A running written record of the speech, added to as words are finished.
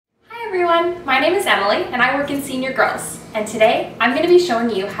everyone, my name is Emily and I work in Senior Girls, and today I'm going to be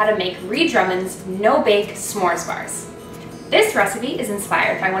showing you how to make Reed Drummond's no-bake s'mores bars. This recipe is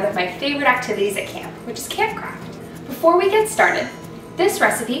inspired by one of my favorite activities at camp, which is campcraft. Before we get started, this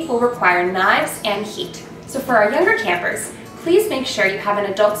recipe will require knives and heat. So for our younger campers, please make sure you have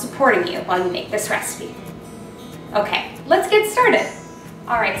an adult supporting you while you make this recipe. Okay, let's get started.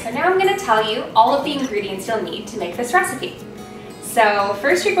 Alright, so now I'm going to tell you all of the ingredients you'll need to make this recipe. So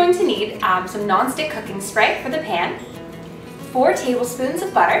first you're going to need some non-stick cooking spray for the pan, 4 tablespoons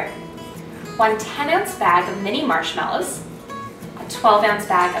of butter, 1 10-ounce bag of mini marshmallows, a 12-ounce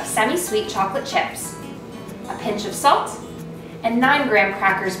bag of semi-sweet chocolate chips, a pinch of salt, and 9 graham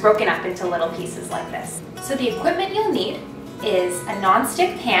crackers broken up into little pieces like this. So the equipment you'll need is a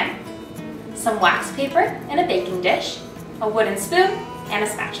non-stick pan, some wax paper and a baking dish, a wooden spoon, and a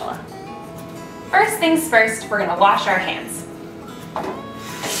spatula. First things first, we're going to wash our hands.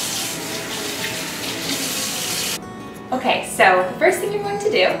 Okay, so the first thing you're going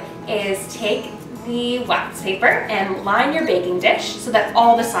to do is take the wax paper and line your baking dish so that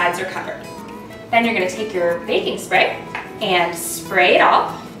all the sides are covered. Then you're going to take your baking spray and spray it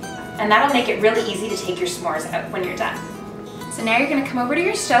off, and that'll make it really easy to take your s'mores out when you're done. So now you're going to come over to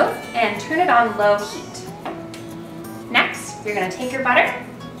your stove and turn it on low heat. Next, you're going to take your butter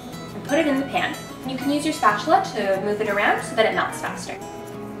and put it in the pan. You can use your spatula to move it around so that it melts faster.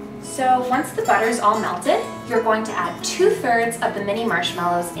 So once the butter is all melted, you're going to add 2/3 of the mini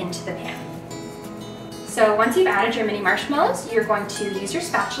marshmallows into the pan. So once you've added your mini marshmallows, you're going to use your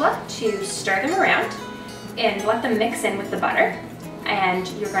spatula to stir them around and let them mix in with the butter. And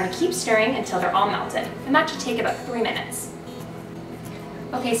you're going to keep stirring until they're all melted. And that should take about 3 minutes.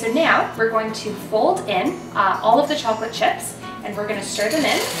 Okay, so now we're going to fold in all of the chocolate chips, and we're going to stir them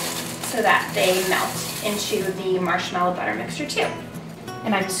in so that they melt into the marshmallow butter mixture too.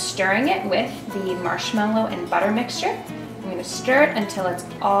 And I'm stirring it with the marshmallow and butter mixture. I'm going to stir it until it's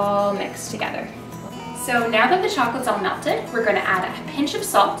all mixed together. So now that the chocolate's all melted, we're going to add a pinch of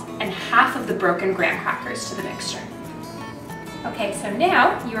salt and half of the broken graham crackers to the mixture. Okay, so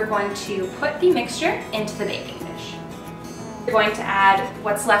now you are going to put the mixture into the baking dish. You're going to add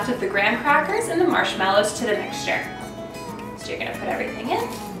what's left of the graham crackers and the marshmallows to the mixture. So you're going to put everything in.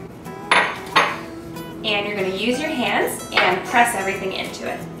 And you're going to use your hands and press everything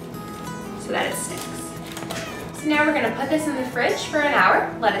into it so that it sticks. So now we're going to put this in the fridge for an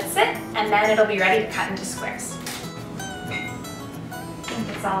hour, let it sit, and then it'll be ready to cut into squares. And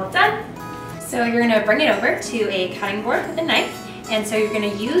it's all done. So you're going to bring it over to a cutting board with a knife, and so you're going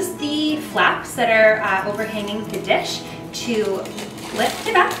to use the flaps that are overhanging the dish to lift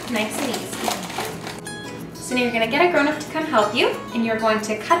it up nice and easy. So now you're going to get a grown-up to come help you, and you're going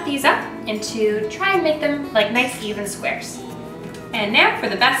to cut these up into, try and make them like nice even squares. And now for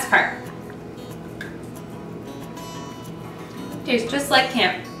the best part. Tastes just like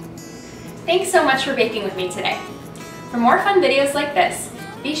camp. Thanks so much for baking with me today. For more fun videos like this,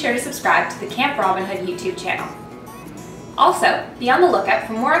 be sure to subscribe to the Camp Robin Hood YouTube channel. Also, be on the lookout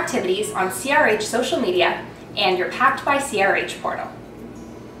for more activities on CRH social media and your Packed by CRH portal.